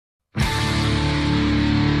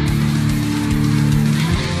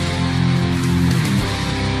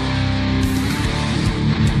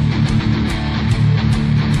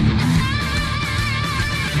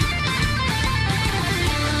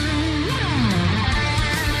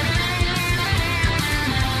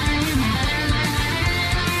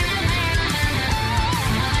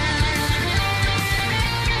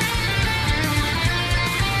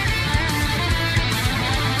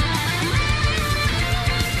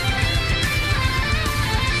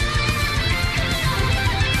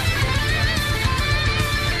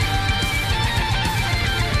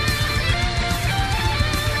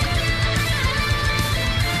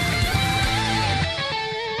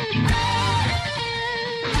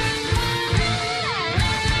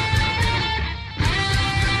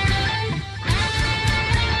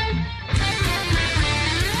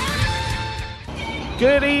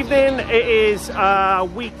Good evening. It is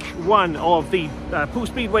week one of the Poole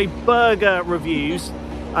Speedway burger reviews.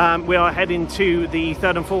 We are heading to the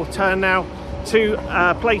third and fourth turn now, to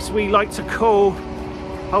a place we like to call,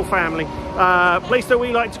 whole family, place that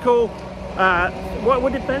we like to call,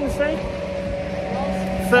 what did Ben say?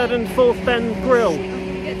 Third and fourth Ben Grill.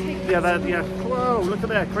 Yeah. Whoa, look at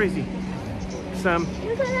that, crazy. Look at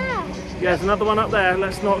that. Yeah, there's another one up there.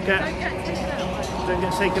 Let's not get, don't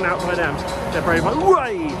get taken out by them. They're very much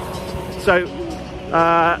wave. So,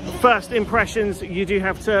 first impressions, you do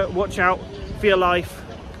have to watch out for your life.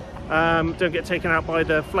 Don't get taken out by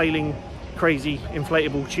the flailing, crazy,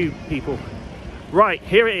 inflatable tube people. Right,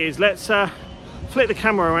 here it is. Let's flip the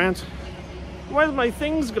camera around. Where's my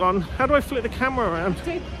things gone? How do I flip the camera around?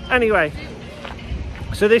 Anyway,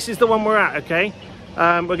 so this is the one we're at, okay?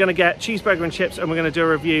 We're going to get cheeseburger and chips, and we're going to do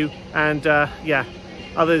a review, and yeah,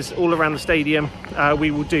 others all around the stadium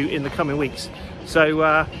we will do in the coming weeks.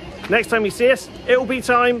 So next time you see us, it will be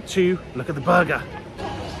time to look at the burger.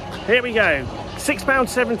 Here we go.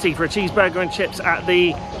 £6.70 for a cheeseburger and chips at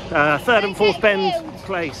the third and fourth bend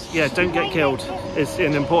place. Yeah, don't get killed. It's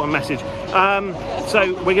an important message.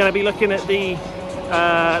 So we're going to be looking at the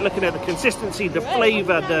consistency, the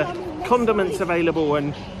flavour, the condiments available,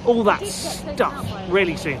 and all that stuff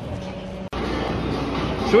really soon.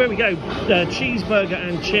 So here we go, cheeseburger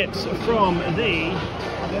and chips from the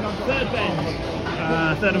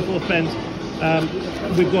third and fourth bends.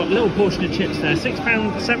 We've got a little portion of chips there,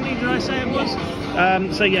 £6.70 did I say it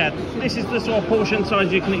was? So yeah, this is the sort of portion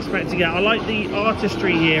size you can expect to get. I like the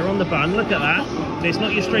artistry here on the bun, look at that. It's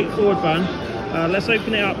not your straightforward bun. Let's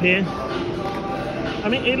open it up here. I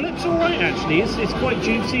mean, it looks alright actually, it's quite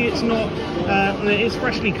juicy, it's not, it is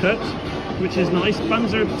freshly cooked, which is nice.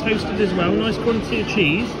 Buns are toasted as well, nice quantity of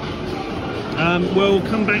cheese. We'll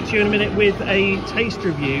come back to you in a minute with a taste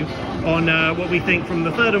review on what we think from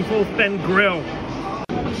the third and fourth bend grill.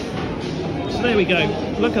 So there we go,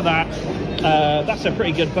 look at that. That's a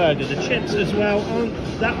pretty good burger. The chips as well aren't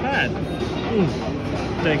that bad.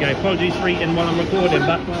 There you go, apologies for eating while I'm recording,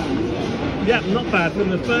 but yeah, not bad. From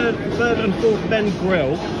the third and fourth bend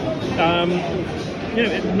grill, you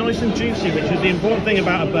know, nice and juicy, which is the important thing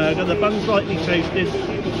about a burger. The bun's lightly toasted,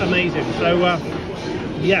 amazing. So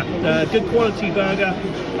yeah, good quality burger.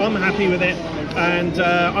 I'm happy with it, and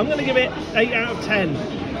I'm going to give it 8 out of 10.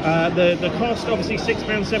 The cost, obviously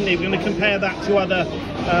 £6.70. We're going to compare that to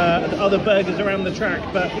other burgers around the track,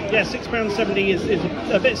 but yeah, £6.70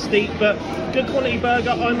 is a bit steep, but good quality burger.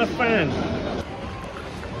 I'm a fan.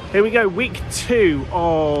 Here we go, week 2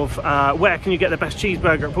 of where can you get the best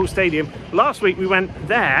cheeseburger at Poole Stadium. Last week we went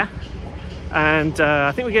there, and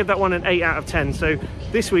I think we gave that one an 8 out of 10. So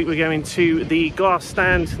this week we're going to the glass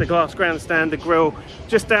stand, the glass grandstand, the grill,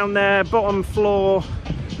 just down there, bottom floor,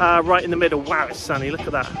 right in the middle. Wow, it's sunny, look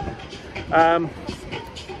at that.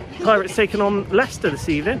 Pirates taking on Leicester this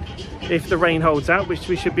evening, if the rain holds out, which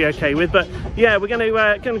we should be okay with. But yeah, we're going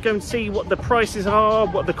to go and see what the prices are,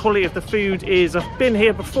 what the quality of the food is. I've been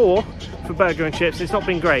here before for burger and chips. It's not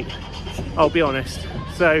been great, I'll be honest.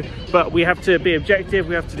 So, but we have to be objective.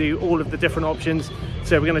 We have to do all of the different options.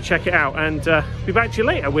 So we're going to check it out and be back to you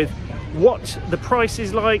later with what the price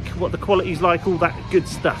is like, what the quality is like, all that good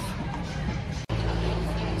stuff.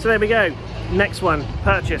 So there we go. Next one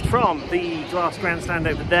purchased from the glass grandstand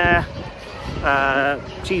over there.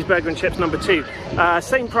 Cheeseburger and chips number 2.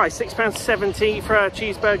 Same price, £6.70 for a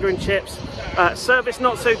cheeseburger and chips. Service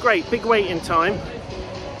not so great, big waiting time.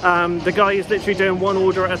 The guy is literally doing one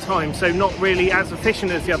order at a time, so not really as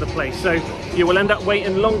efficient as the other place. So you will end up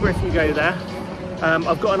waiting longer if you go there.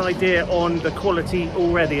 I've got an idea on the quality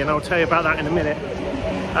already, and I'll tell you about that in a minute.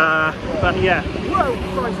 But yeah, whoa,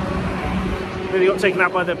 Christ. Really got taken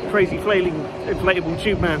out by the crazy flailing inflatable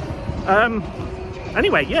tube man.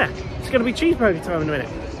 Anyway, yeah, it's going to be cheeseburger time in a minute.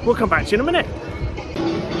 We'll come back to you in a minute.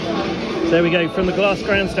 There we go, from the glass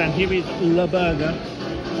grandstand. Here is the burger.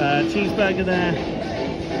 Cheeseburger there.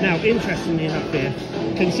 Now, interestingly enough here,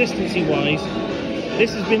 consistency wise,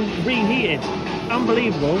 this has been reheated.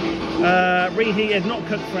 Unbelievable. Reheated, not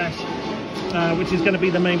cooked fresh, which is going to be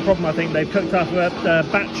the main problem. I think they've cooked up a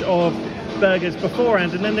batch of burgers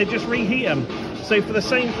beforehand, and then they just reheat them. So for the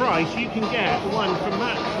same price, you can get one from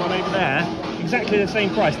that one over there, exactly the same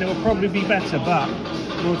price. They will probably be better, but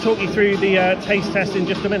we'll talk you through the taste test in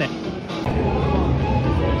just a minute.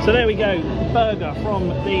 So there we go, burger from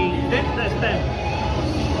the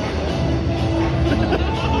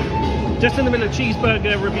just in the middle of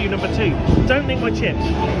cheeseburger review number 2. Don't nick my chips.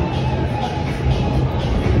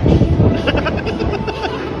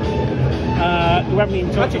 We haven't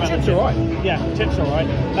even talked about chips. Alright. Yeah, chips alright.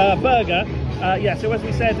 Burger, Yeah, so as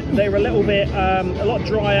we said, they were a little bit, a lot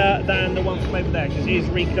drier than the one from over there because it is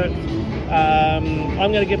recooked.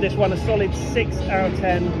 I'm going to give this one a solid 6 out of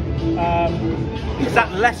 10. Is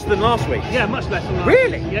that less than last week? Yeah, much less than last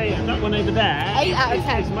Really? week. Yeah, that one over there. 8 out of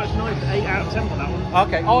 10. It's much nicer. 8 out of 10 for that one.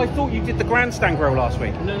 Okay. Oh, I thought you did the grandstand grill last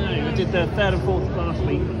week. No, we did the 3rd and 4th last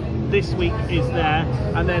week. This week is there,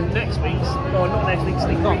 and then next week's, or not next week's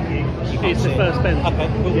sneak preview, is the first bend. Okay,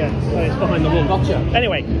 cool. Yeah, so it's behind the wall. Gotcha.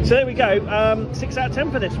 Anyway, so there we go. 6 out of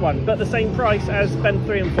 10 for this one, but the same price as bend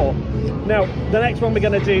 3 and 4. Now, the next one we're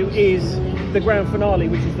going to do is the grand finale,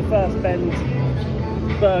 which is the first bend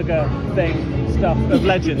burger thing stuff of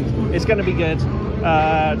legend. It's going to be good.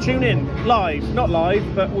 Tune in live, not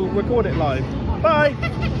live, but we'll record it live. Bye.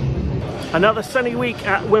 Another sunny week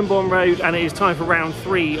at Wimborne Road, and it is time for round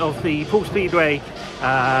 3 of the Poole Speedway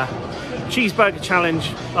cheeseburger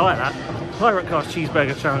challenge. I like that. PirateCast's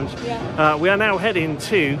cheeseburger challenge. Yeah. We are now heading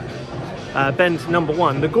to bend number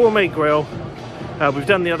 1, the gourmet grill. We've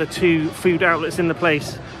done the other 2 food outlets in the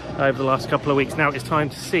place over the last couple of weeks. Now it's time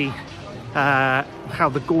to see how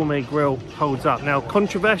the gourmet grill holds up. Now,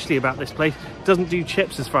 controversially about this place, it doesn't do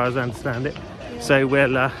chips as far as I understand it. Yeah. So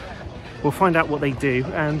we'll find out what they do,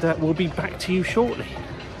 and we'll be back to you shortly.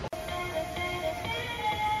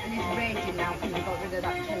 And it's raging now because we got rid of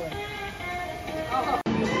that killer.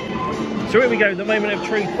 So here we go, the moment of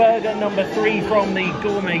truth. Burger number 3 from the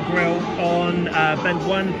gourmet grill on bend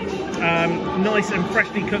 1. Nice and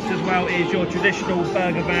freshly cooked as well. It is your traditional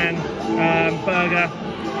burger van burger.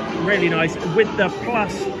 Really nice, with the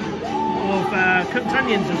plus of cooked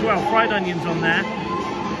onions as well, fried onions on there.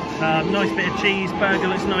 Nice bit of cheese. Burger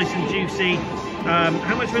looks nice and juicy.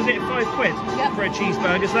 How much was it? £5 yep. For a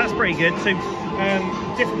cheeseburger, so that's pretty good. So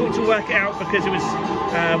difficult to work it out because it was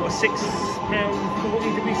what,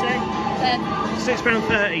 £6.40 did we say?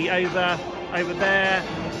 £6.30 over there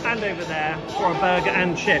and over there for a burger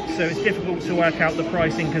and chips. So it's difficult to work out the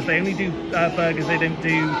pricing because they only do burgers, they don't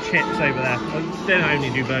do chips over there. Well, they don't only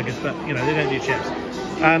do burgers, but you know, they don't do chips.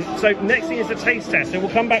 So next thing is the taste test. So we'll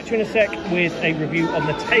come back to you in a sec with a review on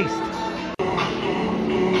the taste.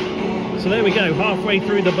 So there we go, halfway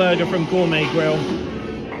through the burger from Gourmet Grill.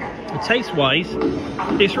 Taste-wise,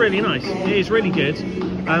 it's really nice. It is really good.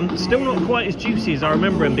 Still not quite as juicy as I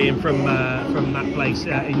remember them being from that place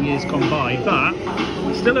in years gone by, but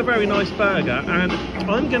still a very nice burger. And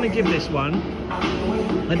I'm going to give this one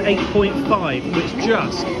an 8.5, which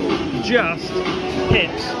just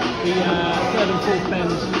hits the 3rd and 4th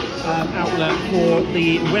bend outlet for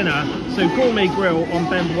the winner. So Gourmet Grill on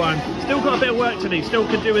bend 1. Still got a bit of work to do. Still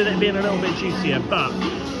could do with it being a little bit juicier, but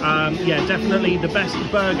yeah, definitely the best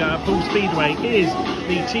burger at Poole Speedway is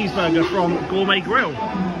the cheeseburger from Gourmet Grill.